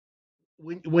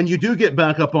when you do get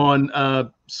back up on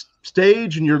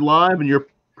stage and you're live and you're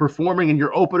performing and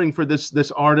you're opening for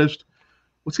this artist,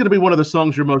 what's going to be one of the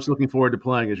songs you're most looking forward to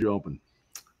playing as you open?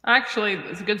 Actually,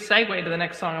 it's a good segue to the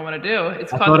next song I want to do.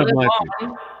 It's called Live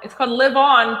On. It's called Live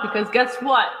On because guess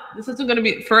what? This isn't going to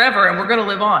be forever, and we're going to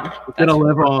live on. We're going to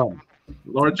live on.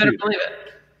 Laura Cheadle. Better believe it.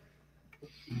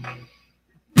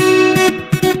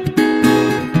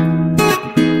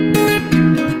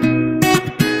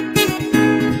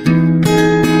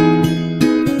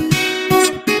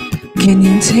 Can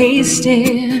you taste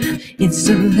it? It's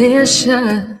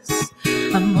delicious.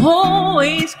 I'm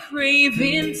always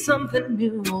craving something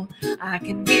new. I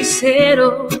can be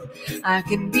settled, I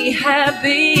can be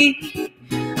happy.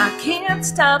 I can't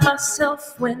stop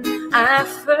myself when I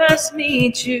first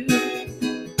meet you.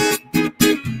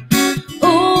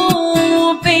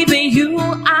 Oh, baby, you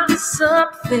are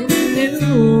something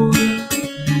new.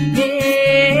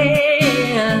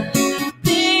 Yeah,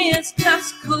 this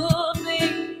just could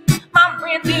be my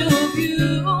brand new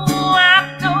view.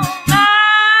 I don't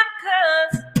mind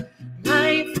 'cause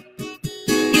life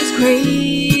is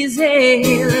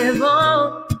crazy. Live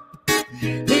on,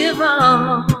 live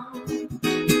on.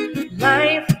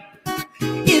 Life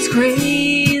is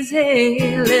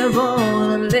crazy. Live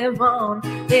on, live on,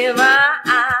 live on.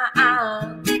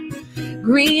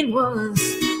 Green was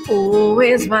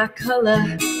always my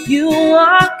color. You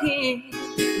walking,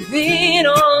 it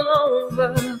all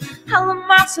over. How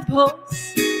am I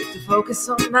supposed to focus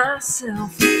on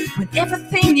myself when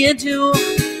everything you do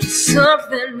is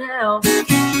something else?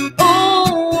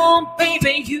 Oh,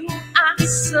 baby, you are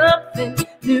something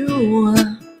new.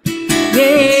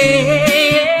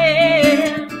 Yeah,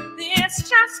 this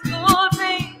just could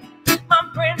be my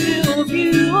brand new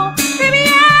view. Baby,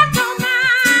 I don't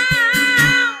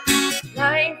mind.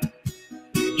 Life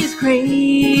is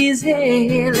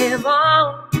crazy. Live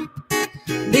on,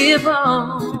 live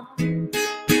on.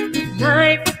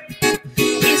 Life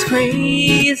is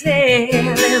crazy.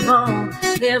 Live on,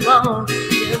 live on,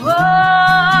 live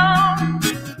on.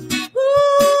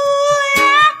 Ooh,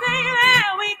 yeah, baby,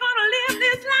 we gonna live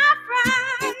this life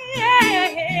right. Yeah.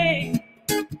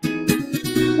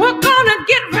 We're gonna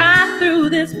get right through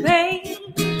this pain.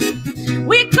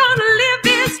 We're gonna live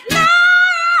this life.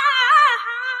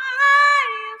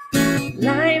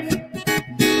 Life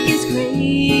is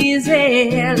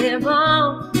crazy. Live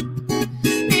on.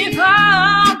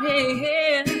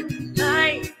 Yeah.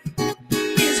 Life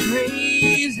is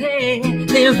crazy.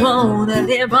 Live on,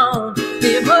 live on,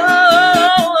 live on.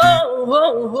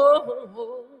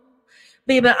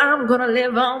 Baby, I'm gonna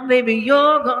live on. Baby,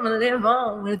 you're gonna live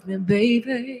on with me,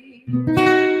 baby.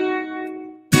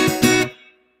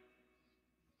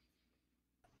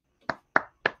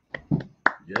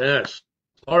 Yes.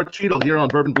 Laura Cheadle here on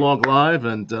Bourbon Blog Live,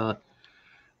 and I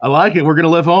like it. We're gonna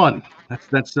live on.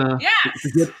 That's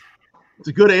yes. It's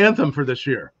a good anthem for this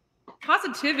year.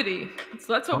 Positivity.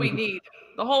 So that's what we need.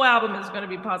 The whole album is going to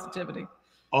be positivity.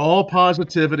 All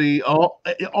positivity,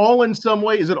 all in some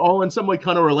way. Is it all in some way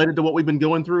kind of related to what we've been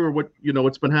going through, or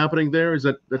what's been happening there? Is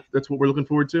that's what we're looking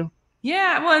forward to?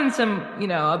 Yeah, well, and some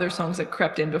other songs that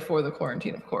crept in before the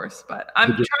quarantine, of course. But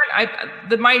I'm trying.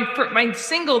 My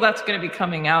single that's going to be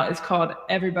coming out is called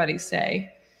 "Everybody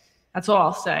Say." That's all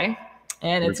I'll say.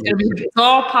 And it's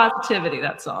all positivity,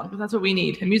 that song. That's what we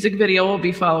need. A music video will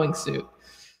be following suit.